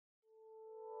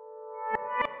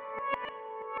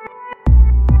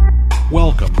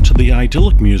Welcome to the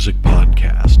Idyllic Music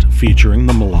Podcast, featuring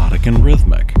the melodic and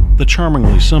rhythmic, the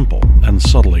charmingly simple and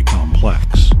subtly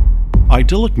complex.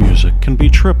 Idyllic music can be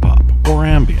trip-hop or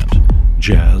ambient,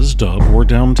 jazz, dub, or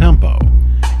down-tempo.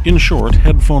 In short,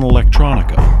 headphone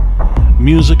electronica.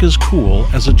 Music as cool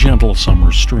as a gentle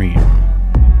summer stream.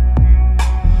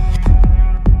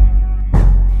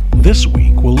 This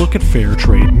week, we'll look at fair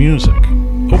trade music.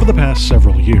 Over the past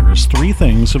several years, three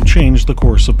things have changed the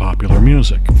course of popular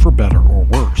music, for better or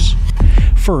worse.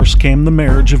 First came the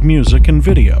marriage of music and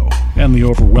video, and the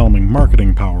overwhelming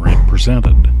marketing power it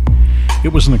presented.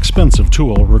 It was an expensive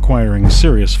tool requiring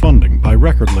serious funding by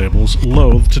record labels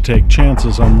loath to take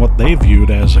chances on what they viewed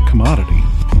as a commodity.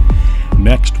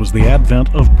 Next was the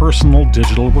advent of personal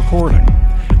digital recording,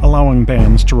 allowing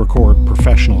bands to record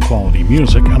professional quality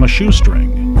music on a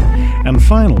shoestring. And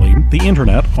finally, the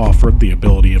internet offered the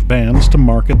ability of bands to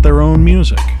market their own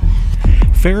music.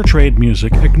 Fair trade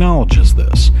music acknowledges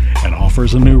this and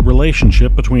offers a new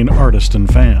relationship between artist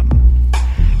and fan.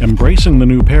 Embracing the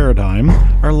new paradigm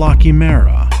are Lockie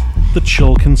Mara, The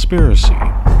Chill Conspiracy,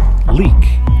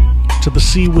 Leak, To the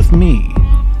Sea With Me,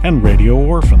 and Radio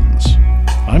Orphans.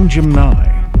 I'm Jim Nye.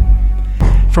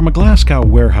 From a Glasgow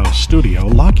warehouse studio,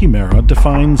 Lockie Mara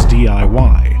defines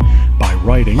DIY by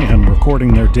writing and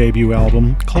recording their debut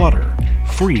album, Clutter,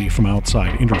 free from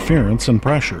outside interference and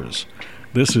pressures.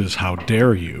 This is How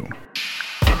Dare You.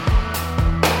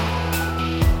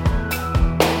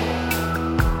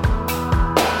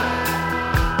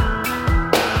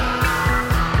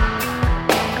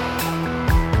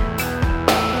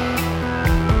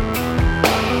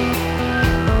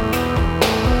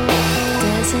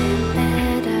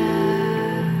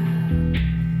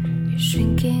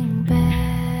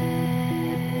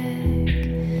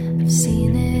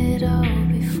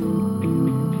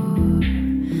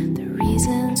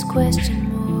 Question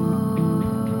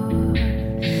more,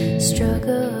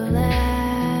 struggle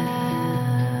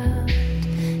out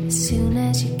as soon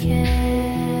as you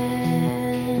can.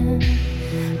 I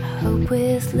hope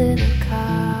with little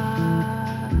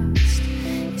cost,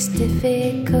 it's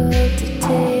difficult to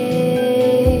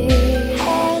take.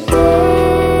 How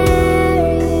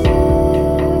dare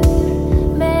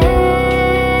you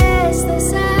mess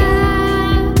this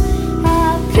up?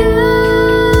 How could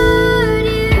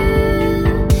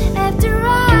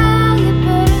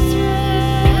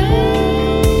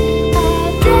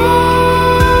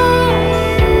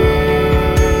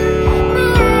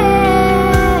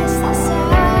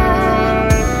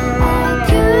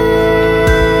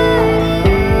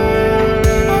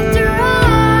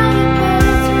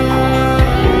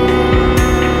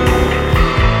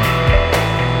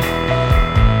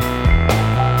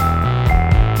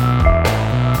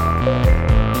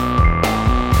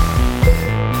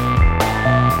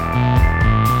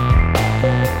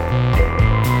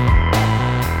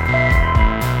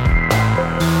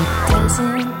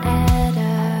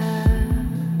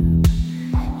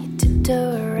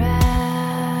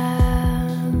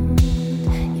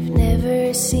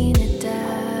seen it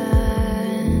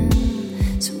done,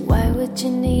 so why would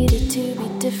you need it to be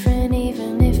different,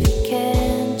 even if you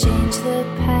can change the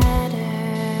pattern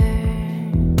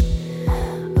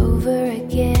over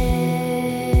again?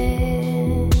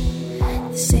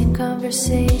 The same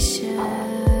conversation,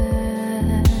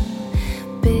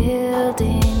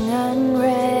 building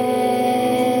unrest.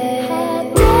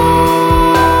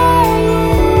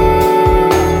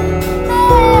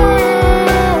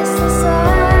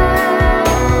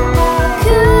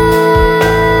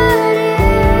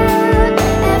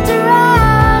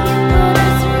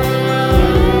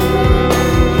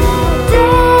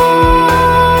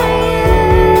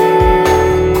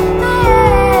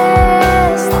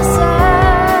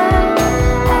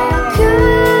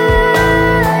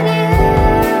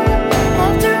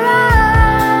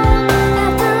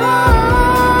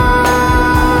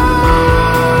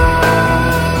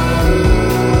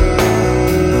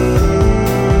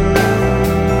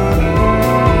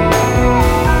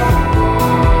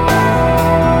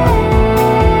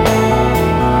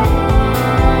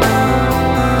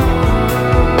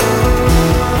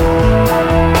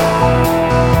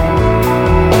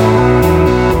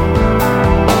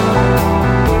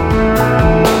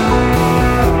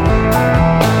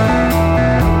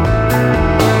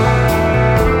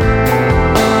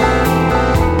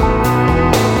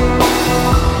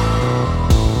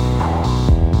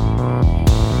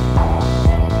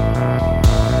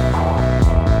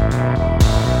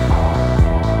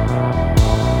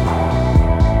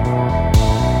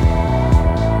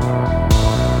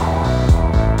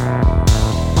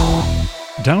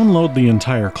 Download the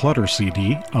entire Clutter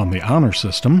CD on the Honor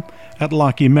System at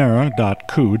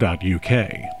lockymera.co.uk.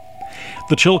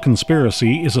 The Chill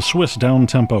Conspiracy is a Swiss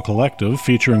down-tempo collective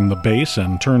featuring the bass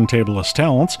and turntablist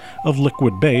talents of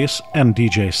Liquid Bass and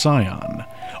DJ Scion,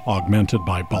 augmented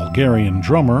by Bulgarian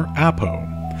drummer Apo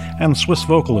and Swiss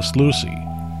vocalist Lucy.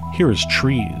 Here is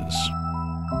Trees.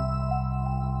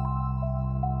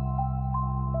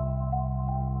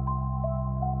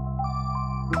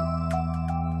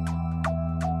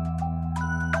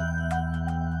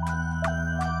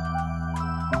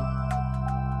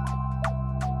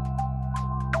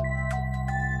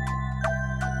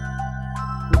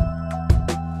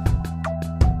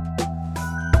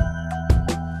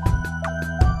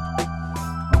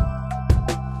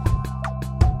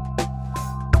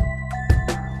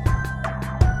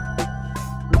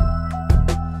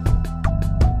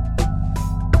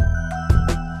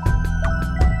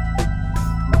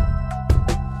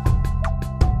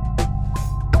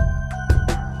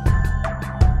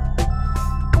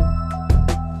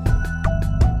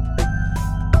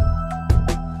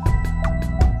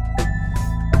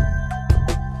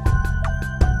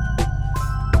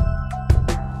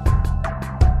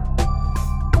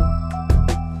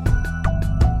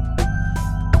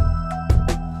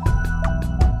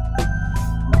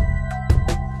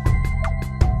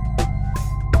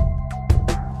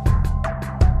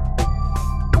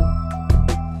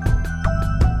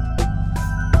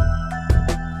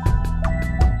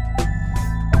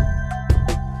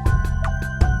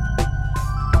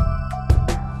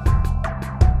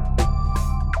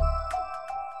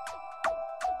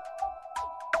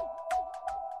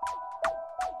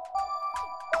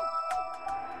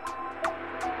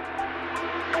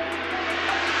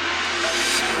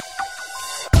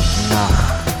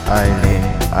 Aile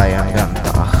ayang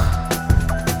gandach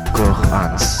Gur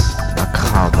ans na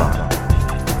Krauban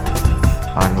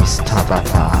Anis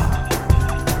tabata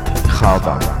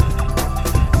Krauban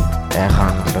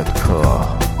Erangled kor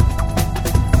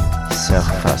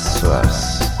Surface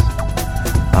suas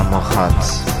Amochat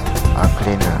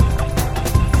Aklina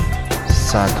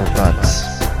Satubat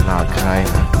na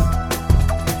Graine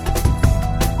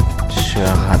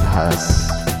Shurhat has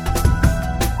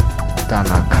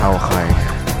Dana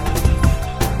Kaureich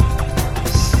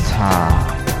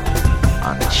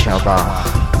an Chabach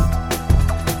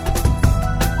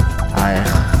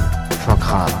Eich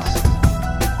Fokrat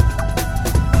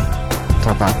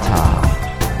Tabata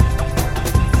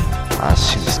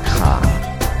Ashiskra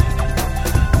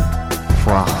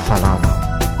Foire Falam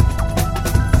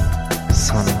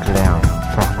Sangler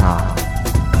Forna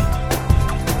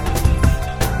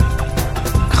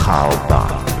Krauban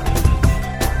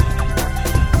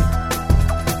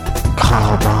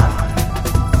Krauban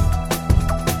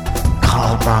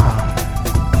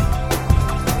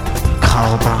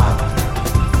Krauban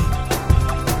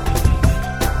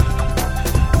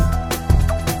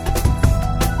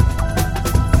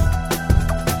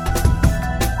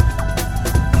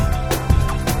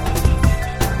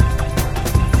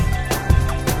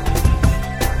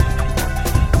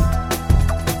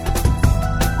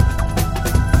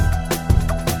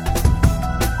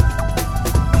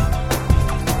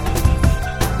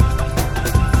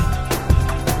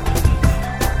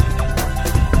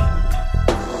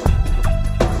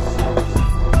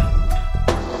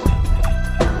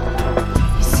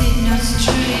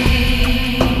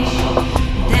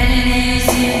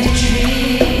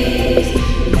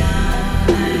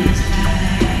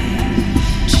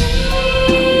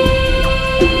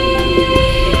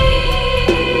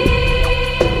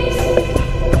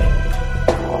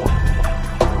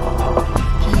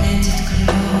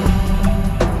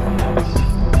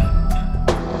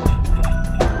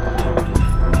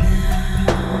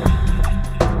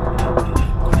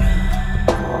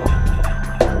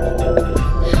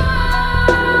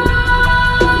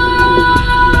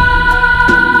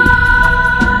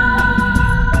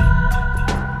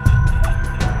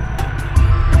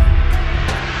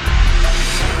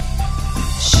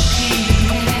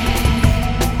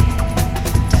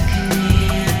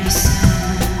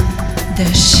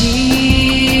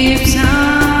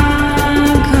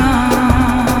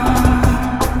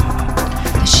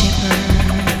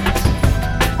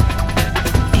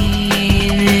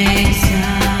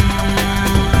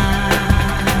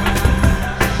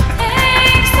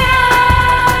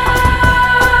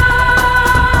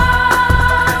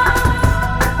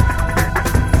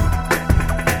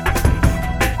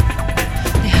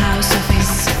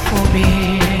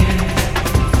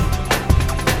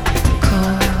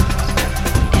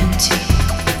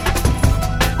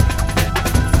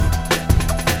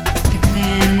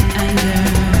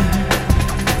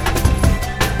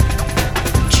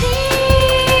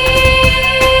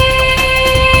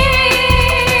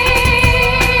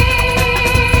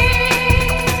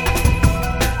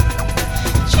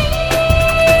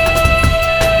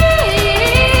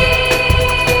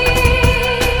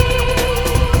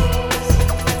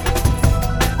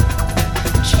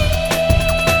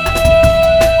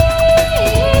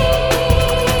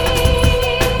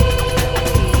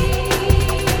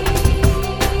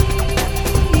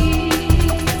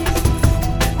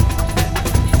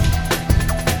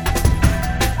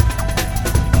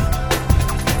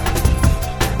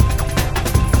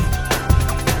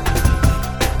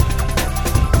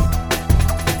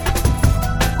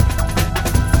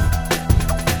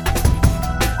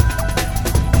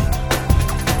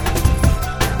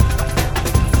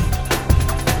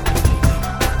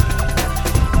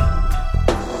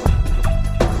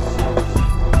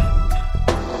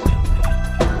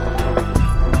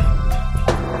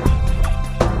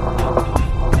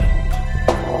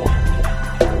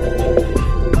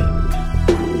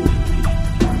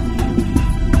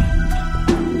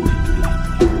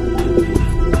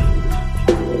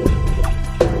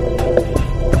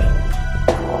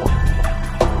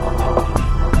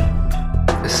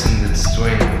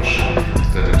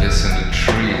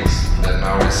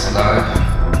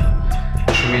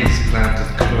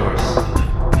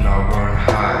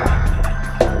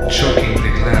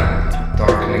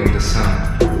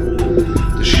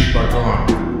The sheep are gone,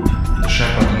 the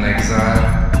shepherd in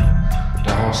exile,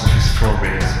 the house of his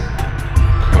forebears,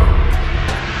 cold.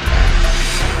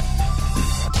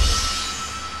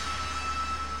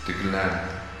 The glen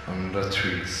under the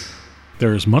trees.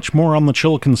 There's much more on The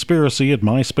Chill Conspiracy at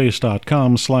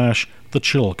myspace.com/The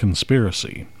Chill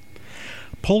Conspiracy.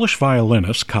 Polish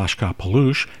violinist Kaśka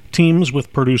Palusz teams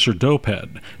with producer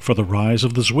Dopehead for the Rise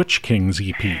of the Zwitch Kings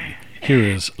EP. Here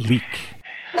is Leak.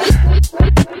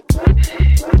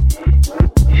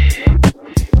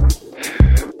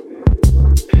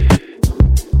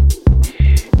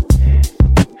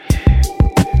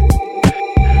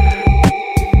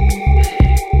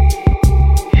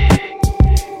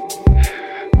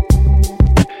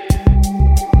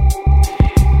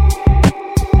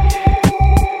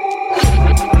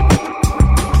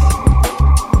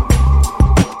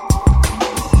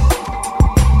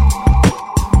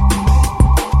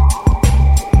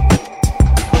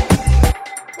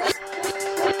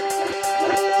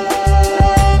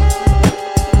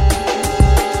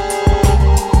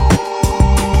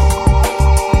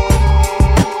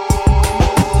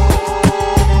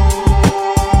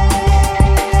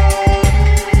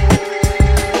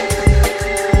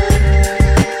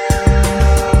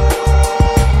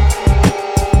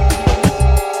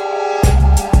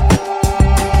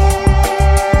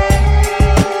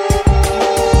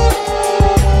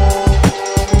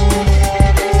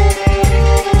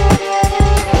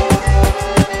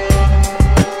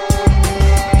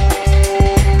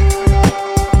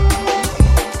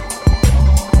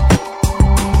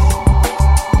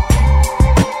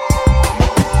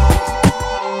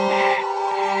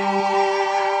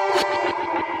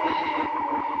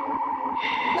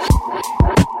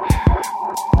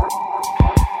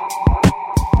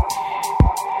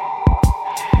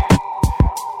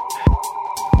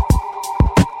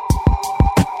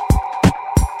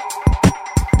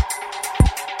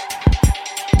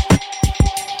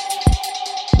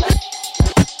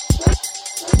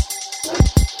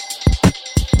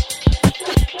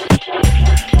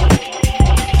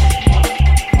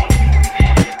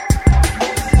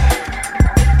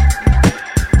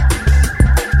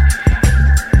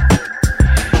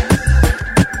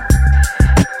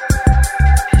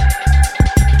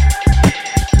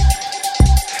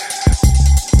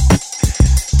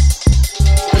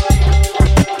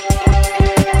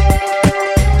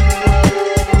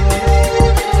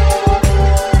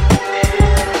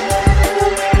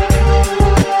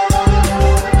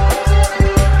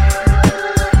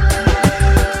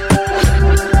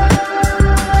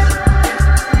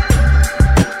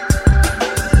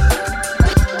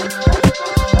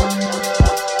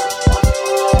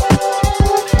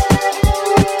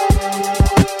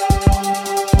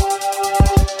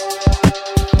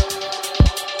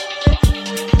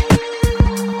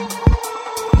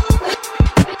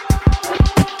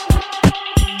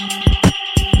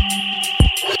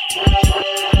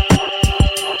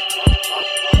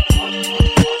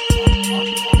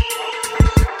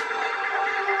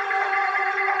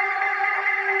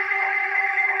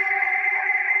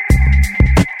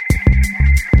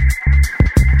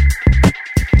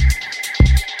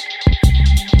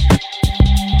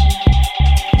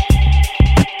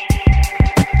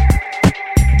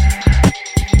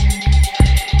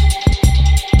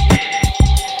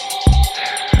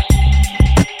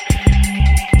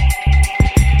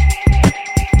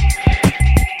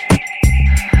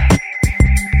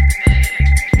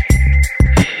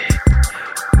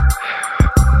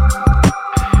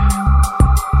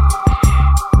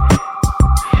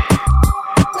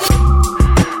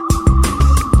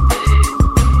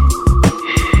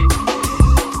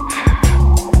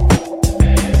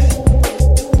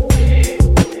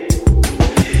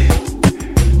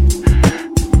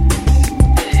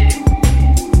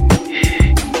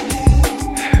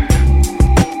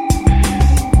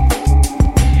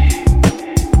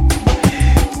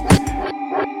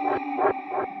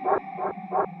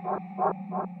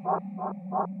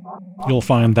 You'll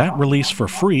find that release for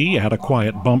free at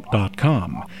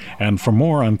aquietbump.com, and for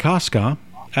more on Kaśka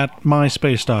at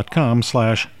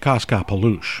myspace.com/Kaśka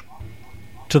Palusz.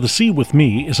 To the Sea With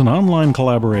Me is an online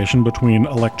collaboration between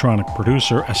electronic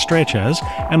producer Estreches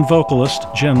and vocalist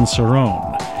Jen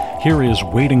Cerrone. Here is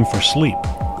Waiting for Sleep,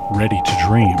 Ready to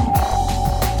Dream.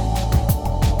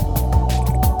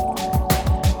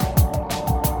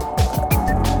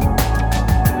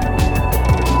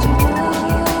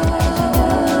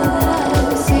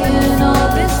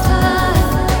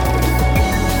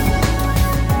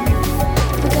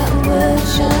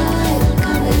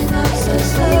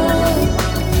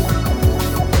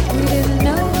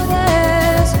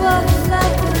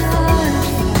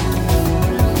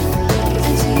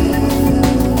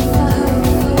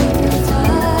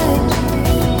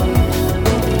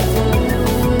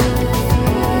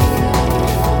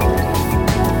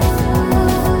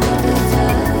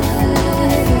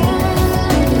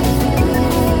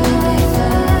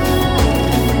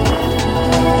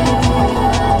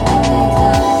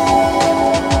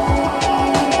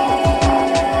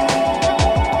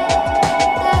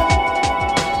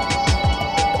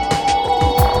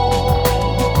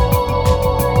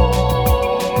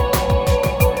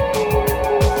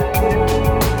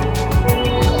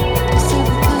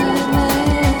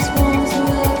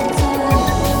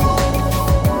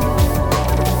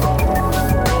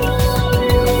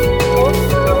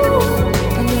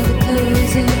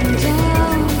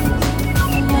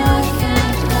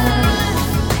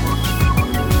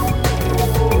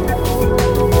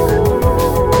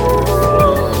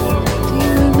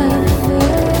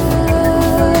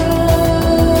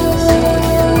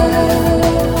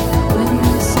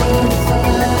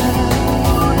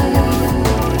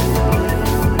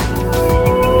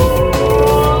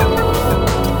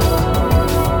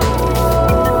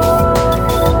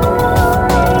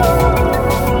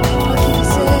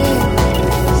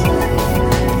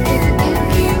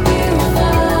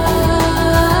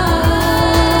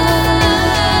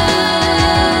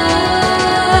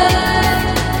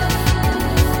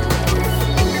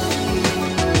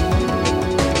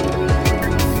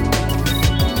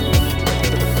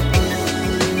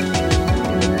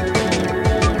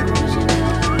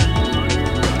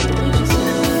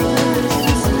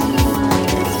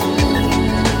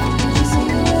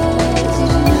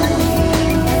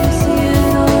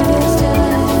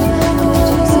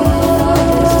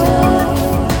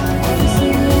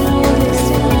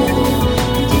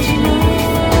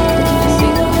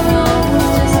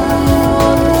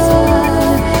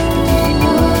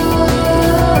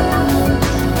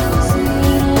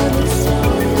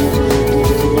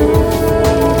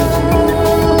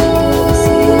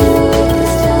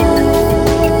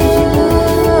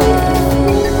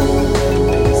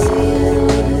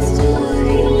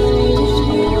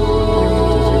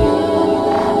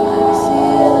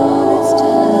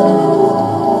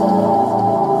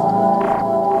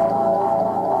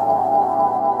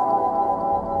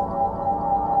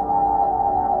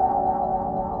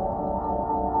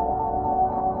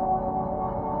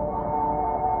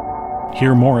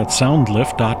 Hear more at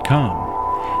soundlift.com.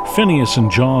 Phineas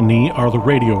and Jaw Nee are the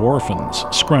Radio Orphans,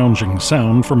 scrounging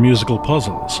sound for musical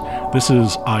puzzles. This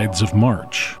is Ides of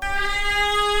March.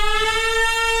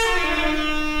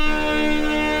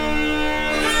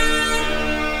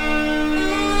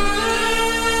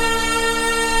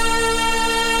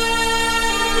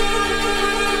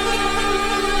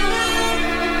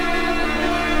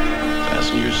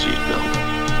 Fasten your seatbelt.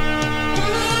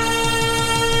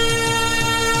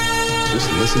 Just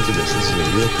listen to this. This is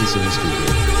a real piece of history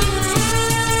here.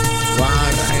 War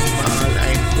einmal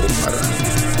ein Bumerang,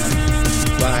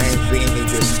 war ein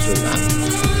weniges zu lang.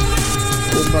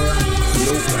 Bumerang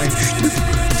flog ein Stück,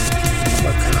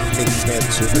 aber kam nicht mehr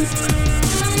zurück.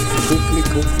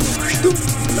 Publikum noch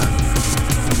stundenlang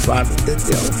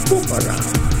wartete auf Bumerang.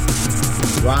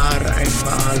 War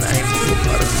einmal ein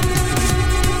Bumerang,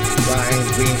 war ein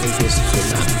weniges zu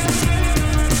lang.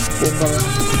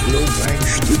 Bumerang flog ein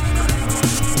Stück,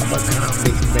 aber kam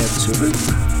nicht mehr zurück.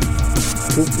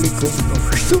 Publikum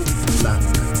noch stundenlang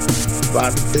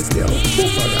wartete auf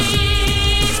Bumerang.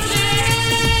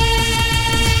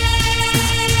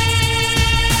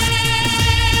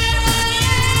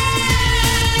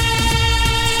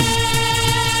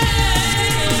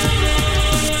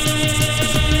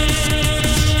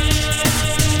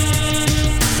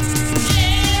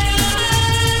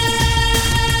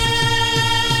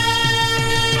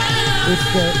 If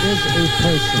there is a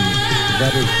person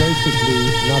that is basically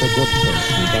not a good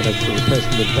person, but a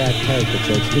person with bad character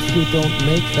traits, if you don't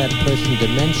make that person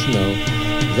dimensional,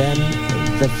 then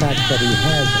the fact that he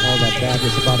has all that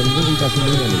badness about him really doesn't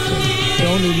mean anything. It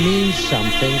only means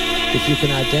something if you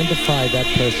can identify that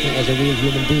person as a real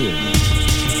human being.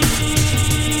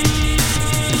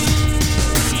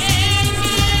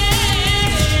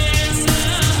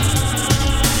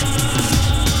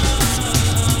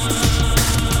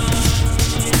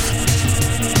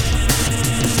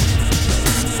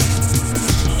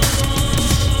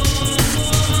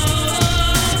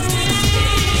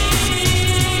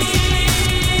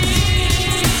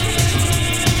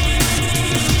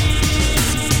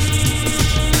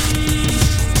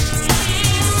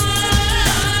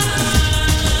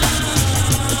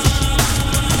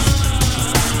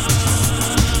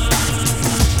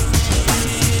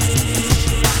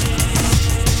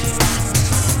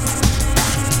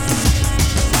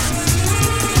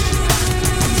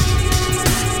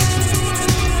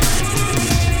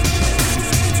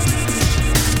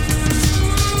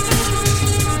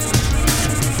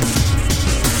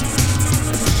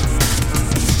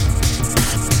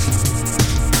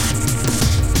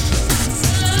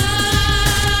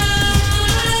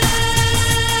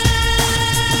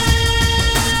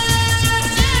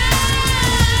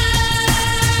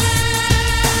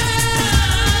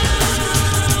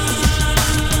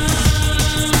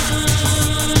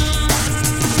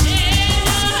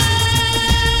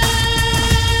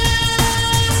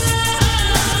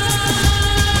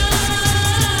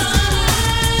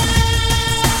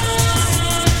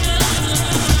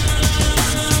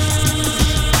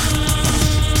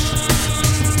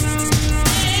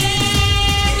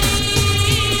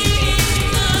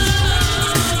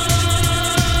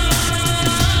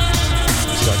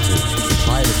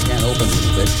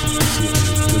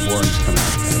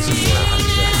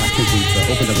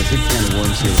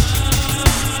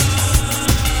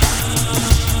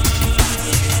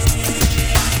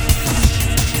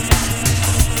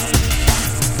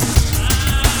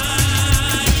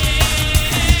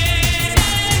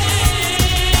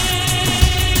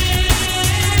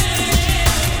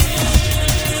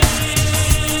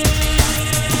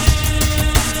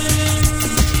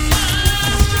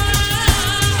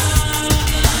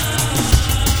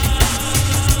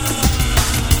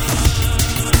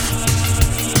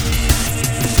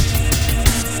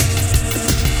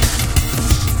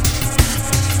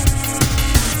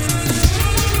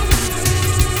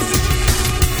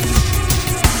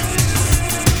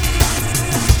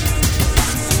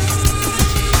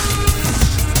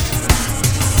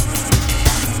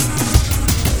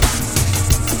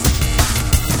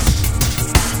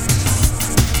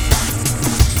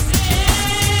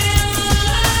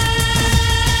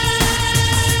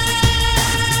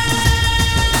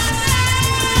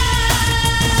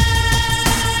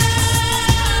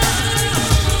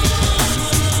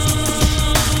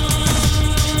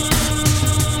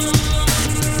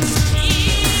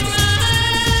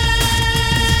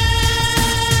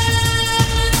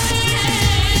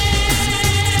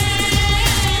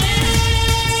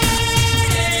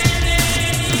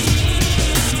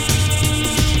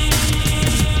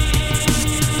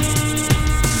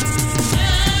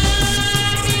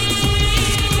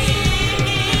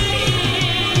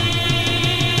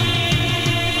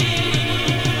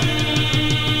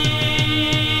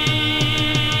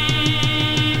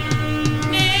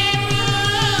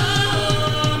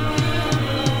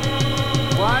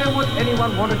 would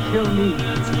anyone want to kill me?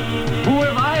 Who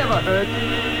have I ever hurt?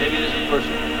 Maybe this is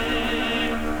personal.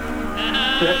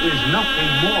 There is nothing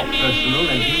more personal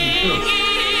than being killed.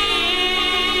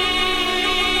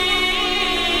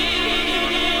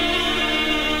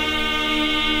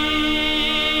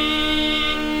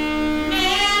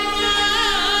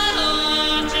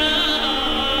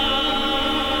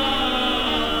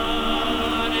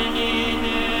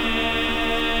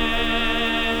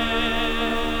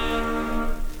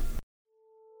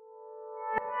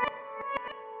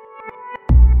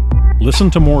 Listen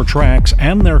to more tracks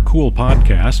and their cool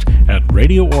podcast at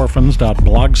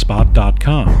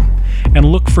radioorphans.blogspot.com. And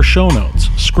look for show notes,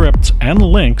 scripts, and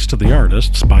links to the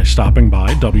artists by stopping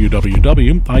by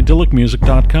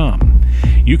www.idyllicmusic.com.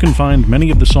 You can find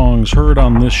many of the songs heard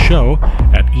on this show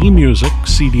at eMusic,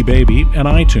 CD Baby, and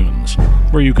iTunes,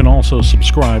 where you can also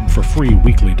subscribe for free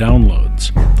weekly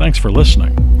downloads. Thanks for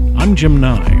listening. I'm Jim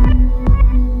Nye.